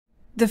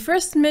The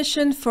first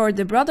mission for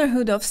the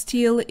Brotherhood of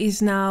Steel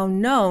is now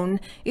known.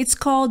 It's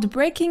called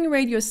Breaking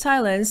Radio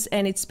Silence,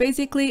 and it's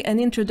basically an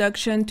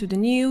introduction to the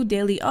new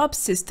daily ops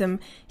system.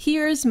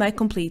 Here's my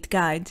complete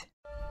guide.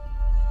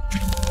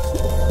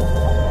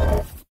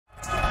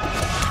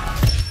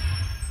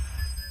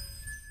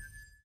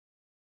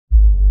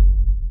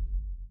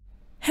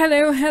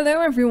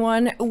 Hello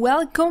everyone,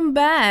 welcome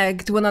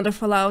back to another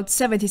Fallout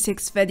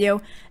 76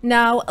 video.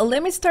 Now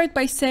let me start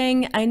by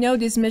saying I know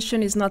this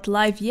mission is not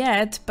live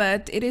yet,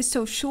 but it is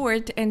so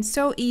short and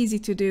so easy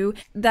to do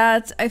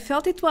that I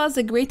felt it was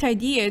a great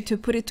idea to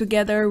put it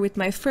together with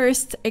my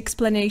first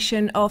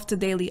explanation of the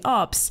daily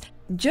ops,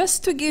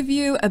 just to give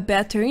you a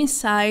better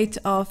insight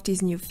of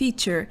this new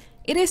feature.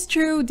 It is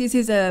true, this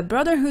is a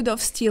Brotherhood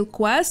of Steel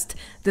quest,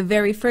 the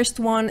very first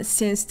one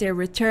since their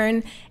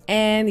return,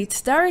 and it's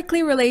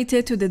directly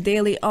related to the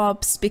daily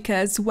ops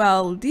because,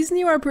 well, these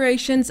new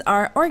operations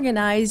are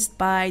organized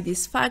by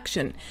this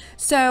faction.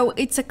 So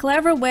it's a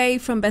clever way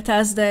from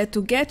Bethesda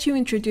to get you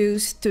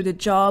introduced to the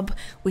job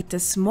with a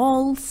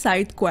small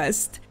side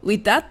quest.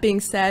 With that being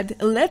said,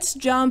 let's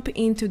jump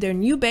into their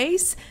new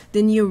base,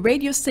 the new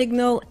radio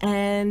signal,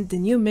 and the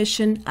new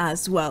mission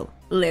as well.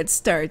 Let's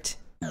start.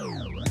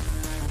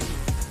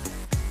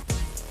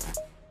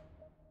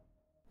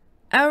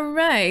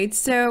 Alright,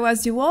 so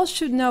as you all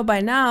should know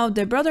by now,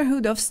 the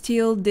Brotherhood of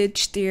Steel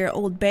ditched their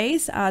old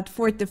base at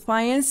Fort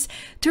Defiance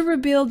to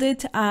rebuild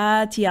it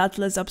at the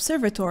Atlas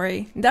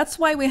Observatory. That's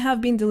why we have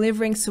been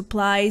delivering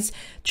supplies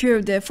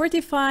through the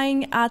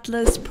Fortifying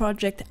Atlas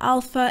Project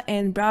Alpha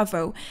and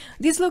Bravo.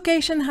 This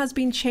location has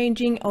been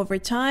changing over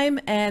time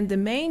and the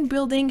main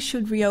building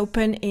should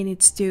reopen in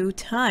its due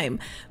time.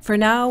 For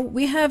now,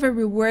 we have a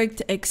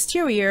reworked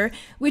exterior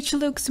which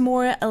looks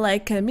more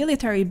like a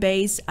military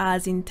base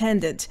as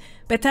intended.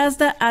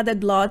 Bethesda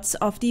added lots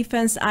of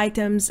defense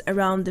items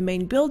around the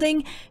main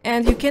building,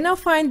 and you can now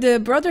find the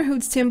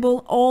Brotherhood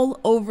symbol all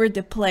over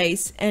the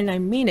place, and I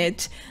mean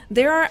it.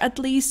 There are at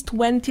least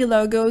 20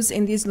 logos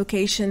in this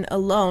location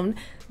alone.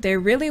 They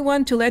really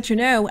want to let you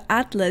know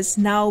Atlas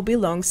now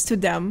belongs to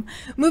them.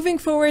 Moving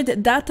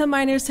forward, data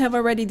miners have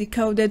already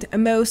decoded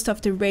most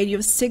of the radio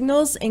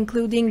signals,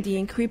 including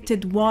the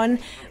encrypted one,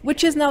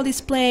 which is now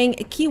displaying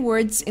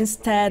keywords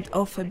instead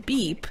of a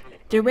beep.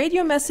 The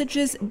radio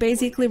messages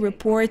basically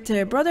report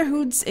the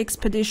Brotherhood's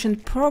expedition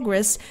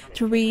progress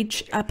to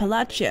reach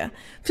Appalachia.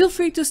 Feel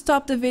free to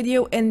stop the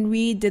video and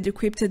read the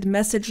decrypted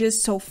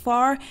messages so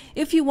far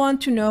if you want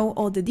to know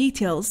all the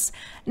details.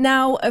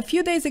 Now, a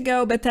few days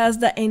ago,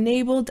 Bethesda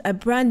enabled a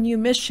brand new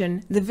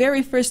mission, the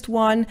very first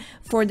one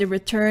for the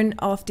return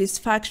of this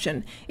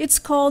faction. It's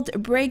called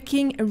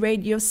Breaking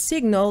Radio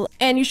Signal,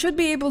 and you should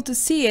be able to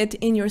see it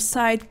in your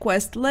side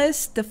quest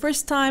list the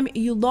first time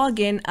you log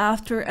in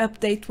after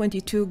update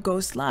 22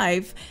 goes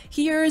live.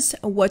 Here's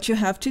what you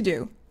have to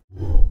do.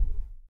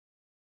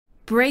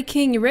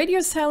 Breaking Radio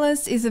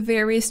Silence is a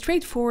very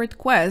straightforward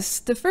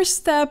quest. The first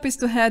step is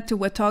to head to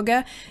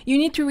Watauga. You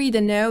need to read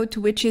a note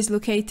which is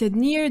located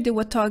near the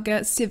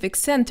Watauga Civic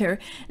Center.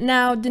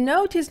 Now, the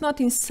note is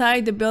not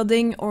inside the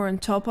building or on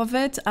top of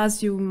it,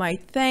 as you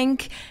might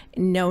think.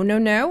 No,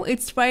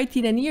 it's right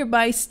in a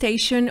nearby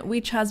station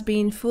which has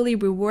been fully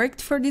reworked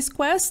for this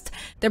quest.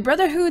 The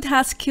Brotherhood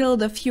has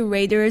killed a few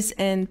raiders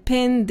and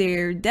pinned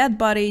their dead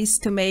bodies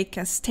to make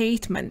a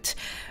statement.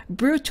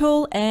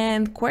 Brutal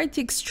and quite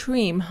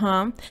extreme,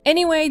 huh?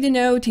 Anyway, the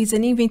note is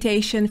an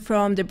invitation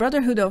from the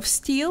Brotherhood of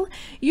Steel.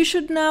 You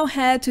should now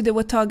head to the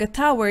Watauga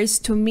Towers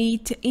to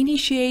meet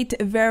Initiate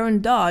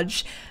Vernon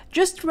Dodge.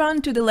 Just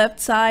run to the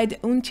left side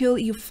until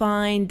you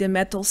find the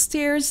metal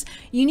stairs.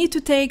 You need to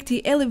take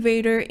the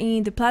elevator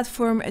in the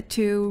platform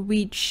to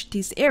reach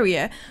this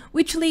area,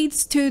 which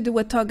leads to the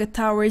Watauga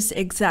Towers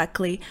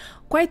exactly.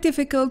 Quite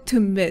difficult to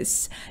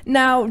miss.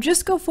 Now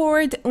just go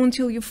forward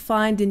until you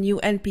find the new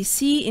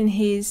NPC in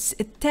his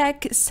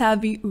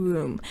tech-savvy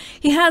room.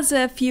 He has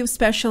a few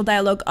special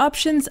dialogue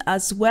options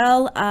as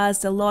well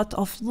as a lot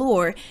of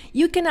lore.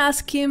 You can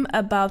ask him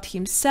about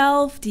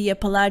himself, the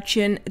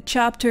Appalachian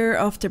chapter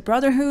of the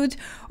Brotherhood,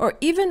 or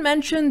even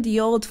mention the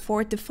old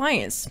Fort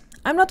Defiance.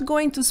 I'm not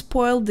going to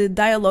spoil the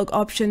dialogue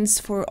options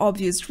for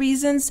obvious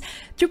reasons.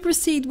 To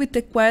proceed with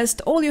the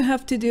quest, all you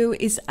have to do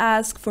is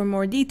ask for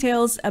more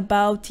details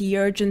about the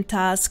urgent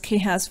task he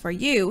has for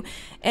you,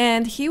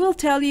 and he will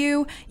tell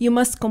you you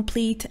must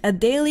complete a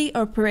daily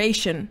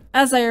operation.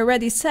 As I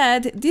already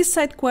said, this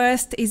side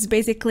quest is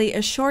basically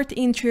a short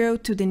intro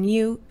to the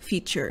new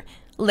feature.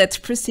 Let's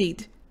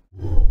proceed.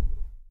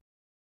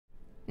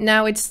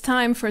 Now it's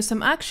time for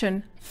some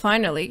action.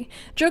 Finally,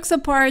 jokes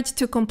apart,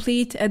 to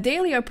complete a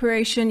daily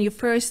operation you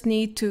first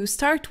need to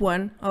start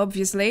one,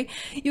 obviously.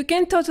 You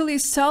can totally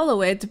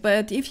solo it,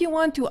 but if you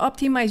want to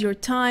optimize your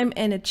time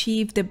and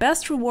achieve the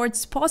best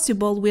rewards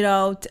possible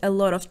without a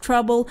lot of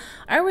trouble,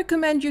 I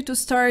recommend you to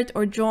start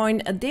or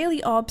join a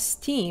daily ops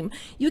team.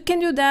 You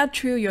can do that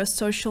through your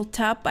social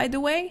tab, by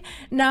the way.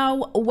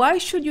 Now, why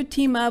should you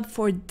team up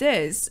for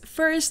this?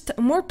 First,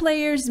 more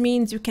players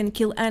means you can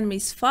kill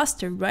enemies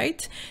faster,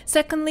 right?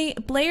 Secondly,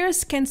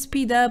 players can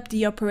speed up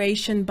the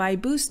operation by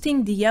boosting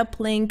the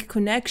uplink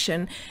connection.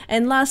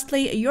 And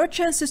lastly, your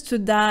chances to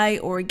die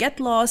or get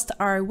lost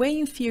are way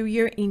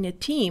inferior in a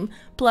team.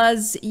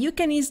 Plus, you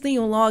can easily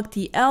unlock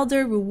the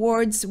Elder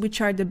rewards, which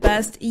are the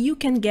best you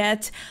can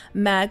get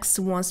max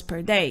once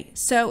per day.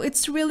 So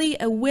it's really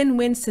a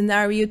win-win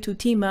scenario to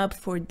team up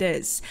for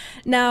this.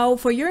 Now,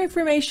 for your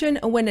information,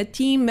 when a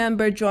team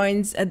member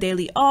joins a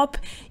daily op,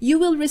 you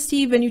will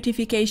receive a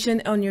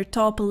notification on your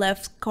top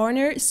left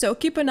corner, so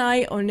keep an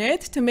eye on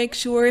it to make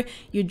sure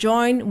you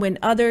join when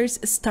others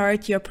start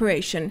the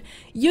operation.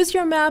 Use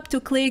your map to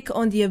click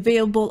on the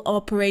available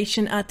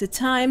operation at the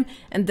time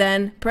and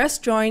then press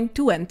join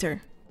to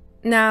enter.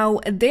 Now,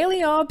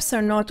 daily ops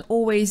are not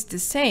always the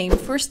same.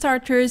 For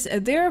starters,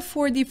 there are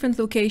 4 different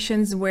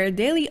locations where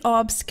daily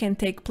ops can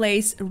take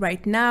place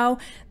right now: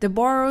 the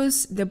Burrows,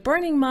 the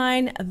Burning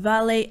Mine,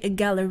 Valley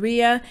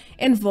Galleria,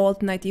 and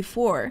Vault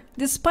 94.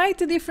 Despite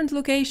the different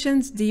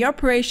locations, the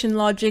operation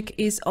logic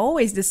is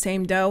always the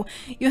same though.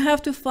 You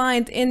have to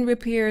find and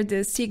repair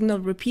the signal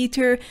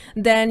repeater,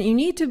 then you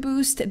need to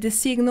boost the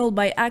signal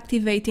by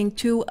activating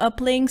 2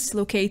 uplinks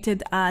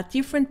located at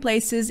different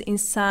places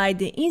inside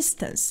the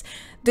instance.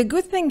 The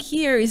good thing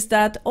here is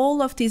that all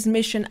of these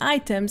mission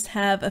items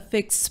have a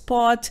fixed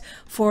spot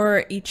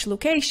for each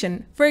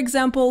location. For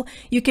example,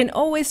 you can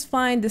always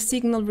find the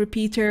signal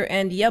repeater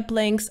and the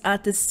uplinks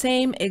at the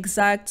same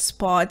exact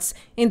spots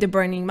in the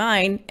Burning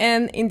Mine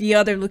and in the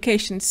other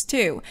locations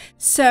too.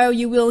 So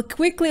you will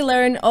quickly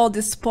learn all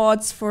the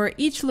spots for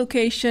each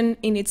location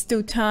in its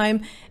due time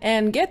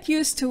and get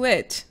used to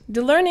it.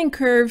 The learning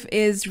curve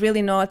is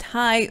really not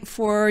high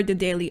for the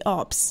daily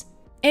ops.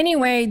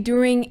 Anyway,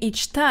 during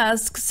each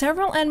task,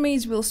 several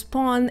enemies will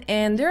spawn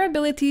and their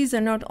abilities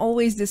are not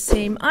always the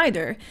same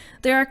either.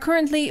 There are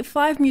currently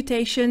 5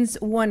 mutations.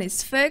 One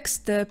is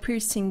fixed, the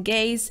Piercing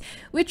Gaze,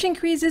 which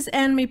increases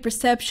enemy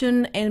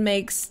perception and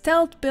makes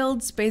stealth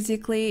builds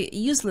basically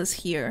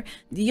useless here.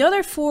 The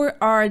other 4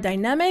 are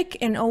dynamic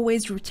and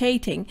always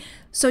rotating.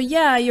 So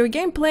yeah, your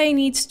gameplay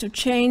needs to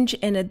change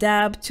and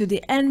adapt to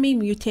the enemy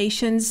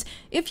mutations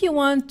if you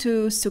want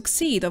to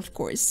succeed, of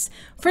course.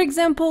 For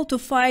example, to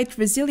fight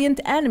resilient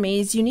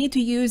enemies, you need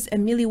to use a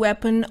melee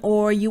weapon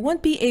or you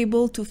won't be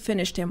able to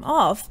finish them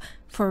off.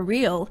 For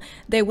real,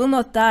 they will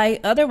not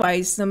die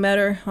otherwise, no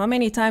matter how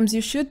many times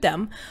you shoot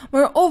them.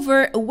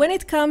 Moreover, when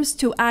it comes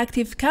to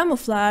active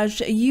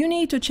camouflage, you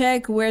need to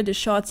check where the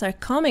shots are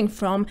coming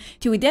from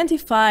to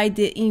identify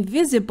the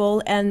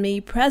invisible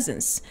enemy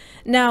presence.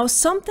 Now,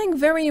 something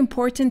very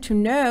important to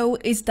know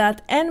is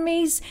that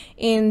enemies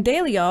in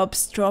daily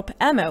ops drop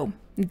ammo.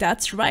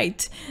 That's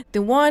right,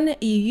 the one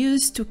you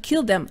use to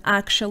kill them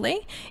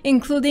actually,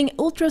 including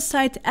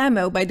ultrasight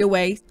ammo by the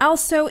way.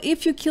 Also,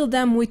 if you kill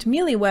them with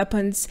melee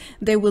weapons,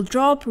 they will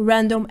drop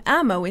random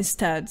ammo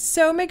instead,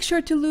 so make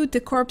sure to loot the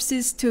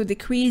corpses to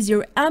decrease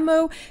your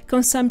ammo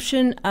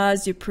consumption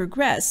as you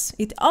progress.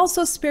 It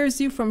also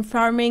spares you from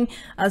farming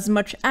as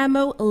much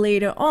ammo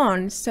later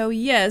on, so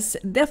yes,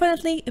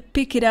 definitely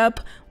pick it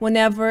up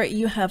whenever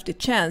you have the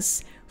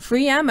chance.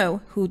 Free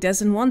ammo, who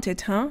doesn't want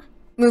it, huh?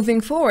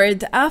 Moving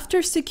forward,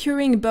 after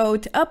securing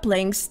both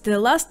uplinks, the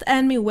last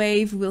enemy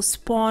wave will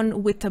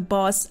spawn with a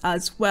boss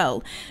as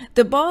well.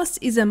 The boss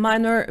is a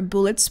minor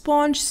bullet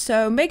sponge,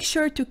 so make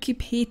sure to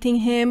keep hitting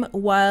him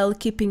while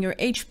keeping your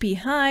HP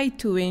high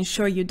to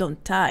ensure you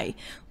don't die.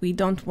 We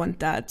don't want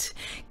that.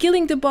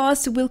 Killing the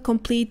boss will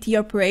complete the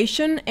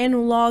operation and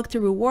unlock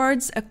the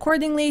rewards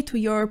accordingly to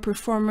your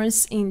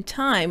performance in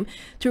time.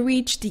 To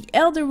reach the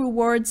Elder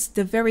rewards,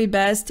 the very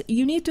best,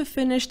 you need to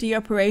finish the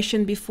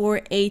operation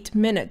before 8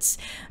 minutes.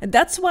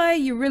 That's why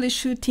you really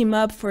should team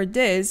up for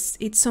this.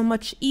 It's so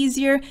much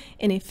easier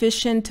and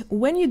efficient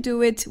when you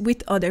do it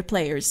with other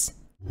players.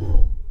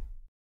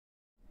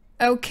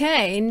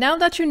 Okay, now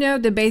that you know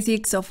the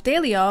basics of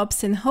daily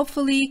ops and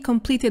hopefully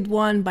completed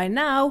one by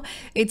now,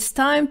 it's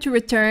time to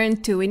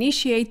return to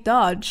Initiate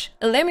Dodge.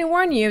 Let me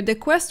warn you, the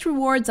quest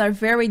rewards are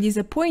very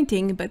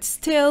disappointing, but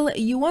still,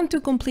 you want to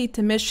complete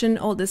the mission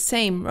all the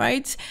same,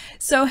 right?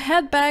 So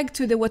head back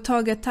to the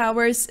Watauga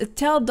Towers,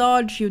 tell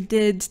Dodge you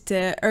did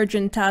the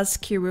urgent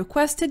task he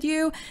requested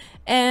you,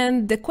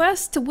 and the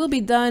quest will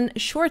be done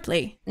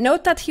shortly.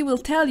 Note that he will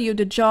tell you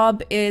the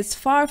job is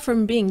far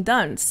from being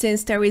done,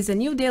 since there is a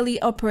new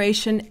daily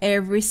operation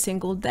every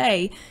single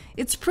day.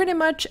 It's pretty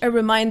much a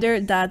reminder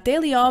that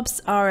daily ops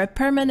are a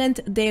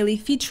permanent daily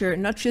feature,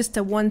 not just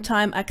a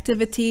one-time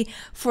activity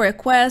for a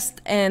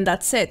quest and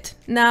that's it.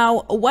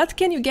 Now, what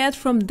can you get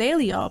from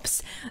daily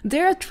ops?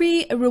 There are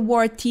 3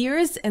 reward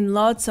tiers and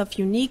lots of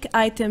unique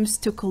items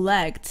to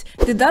collect.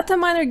 The Data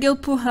Miner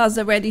Guild pool has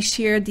already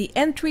shared the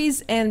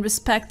entries and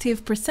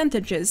respective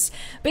percentages.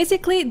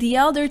 Basically, the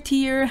Elder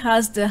tier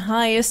has the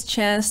highest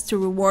chance to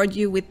reward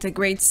you with the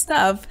great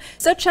stuff,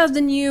 such as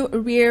the new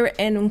rare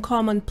and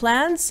uncommon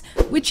plants,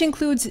 which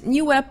includes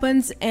new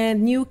weapons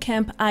and new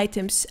camp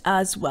items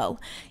as well.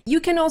 You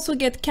can also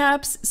get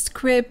caps,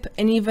 scrip,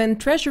 and even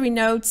treasury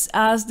notes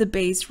as the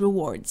base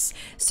rewards.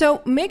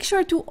 So make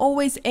sure to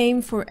always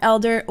aim for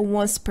Elder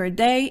once per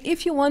day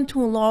if you want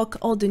to unlock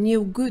all the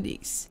new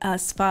goodies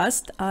as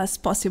fast as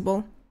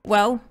possible.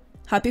 Well,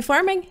 Happy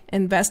farming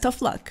and best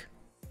of luck!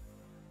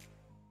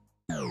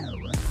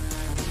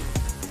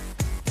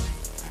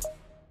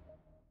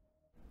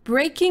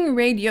 Breaking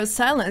radio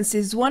silence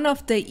is one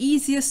of the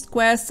easiest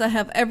quests I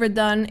have ever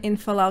done in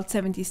Fallout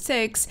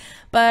 76,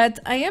 but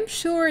I am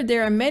sure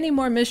there are many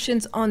more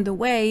missions on the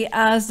way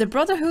as the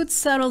Brotherhood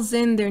settles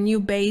in their new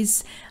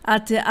base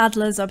at the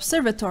Atlas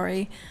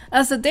Observatory.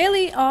 As a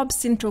daily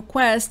ops intro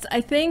quest,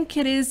 I think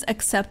it is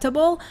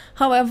acceptable,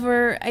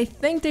 however, I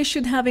think they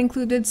should have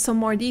included some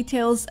more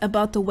details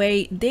about the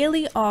way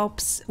daily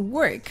ops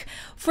work.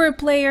 For a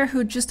player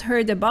who just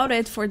heard about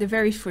it for the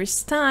very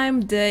first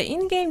time, the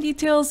in-game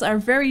details are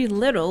very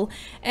little,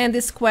 and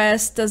this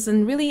quest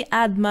doesn't really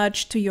add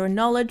much to your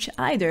knowledge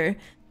either.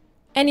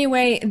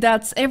 Anyway,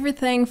 that's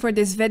everything for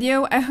this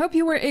video. I hope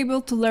you were able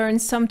to learn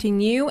something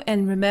new,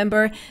 and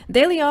remember,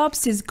 Daily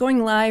Ops is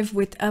going live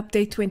with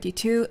update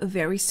 22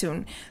 very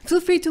soon.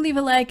 Feel free to leave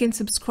a like and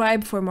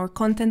subscribe for more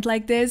content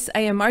like this. I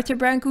am Marta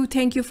Branco,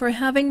 thank you for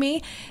having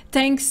me.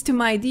 Thanks to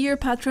my dear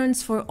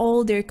patrons for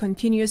all their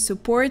continuous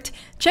support.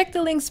 Check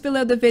the links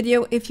below the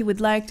video if you would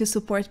like to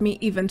support me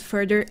even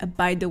further,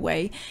 by the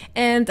way.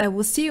 And I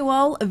will see you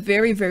all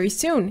very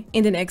soon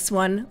in the next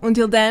one.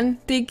 Until then,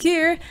 take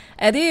care,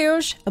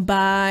 adios,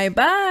 bye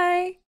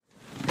bye!